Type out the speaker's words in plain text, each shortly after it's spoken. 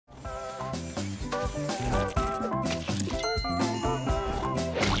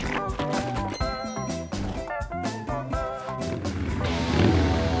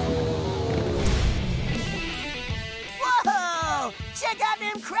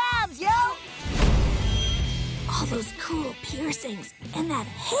crabs, yo! All those cool piercings and that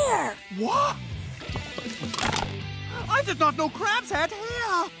hair. What? I did not know crabs had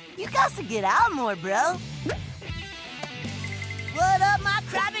hair. You got to get out more, bro. What up, my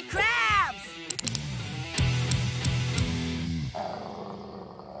crabby crabs?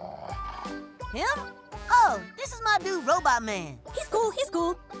 Him? Oh, this is my dude, Robotman. He's cool, he's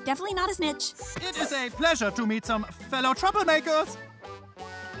cool. Definitely not a snitch. It is a pleasure to meet some fellow troublemakers.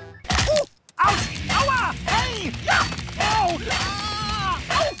 Ooh! Ouch! Ow! Hey! Yeah! Oh! Ah!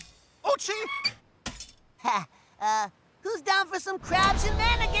 Oh! Ouchie! Ha! Who's down for some crab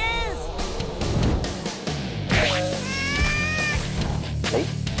shenanigans?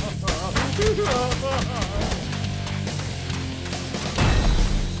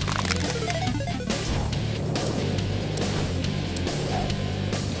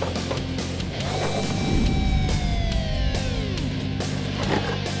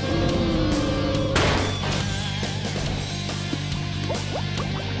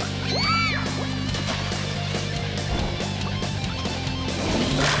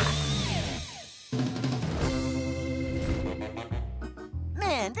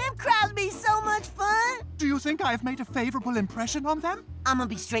 Man, them crabs be so much fun. Do you think I've made a favorable impression on them? I'm gonna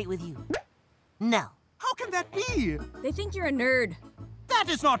be straight with you. No. How can that be? They think you're a nerd. That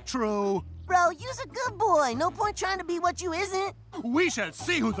is not true. Bro, you's a good boy. No point trying to be what you isn't. We shall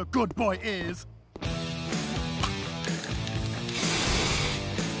see who the good boy is.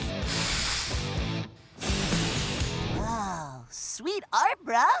 Oh, sweet art,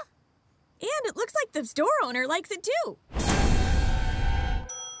 bruh. And it looks like the store owner likes it too.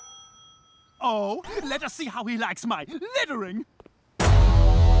 Oh, let us see how he likes my littering. Nice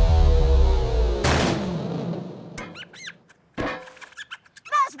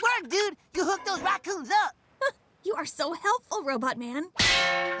work, dude. You hooked those raccoons up. You are so helpful, Robotman.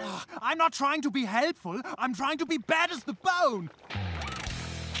 I'm not trying to be helpful. I'm trying to be bad as the bone.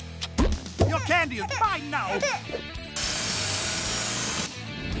 Your candy is mine now.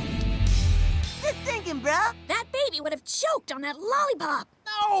 Good thinking, bruh. That baby would have choked on that lollipop.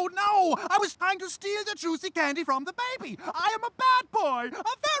 No! I was trying to steal the juicy candy from the baby. I am a bad boy.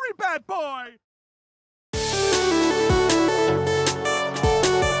 A very bad boy.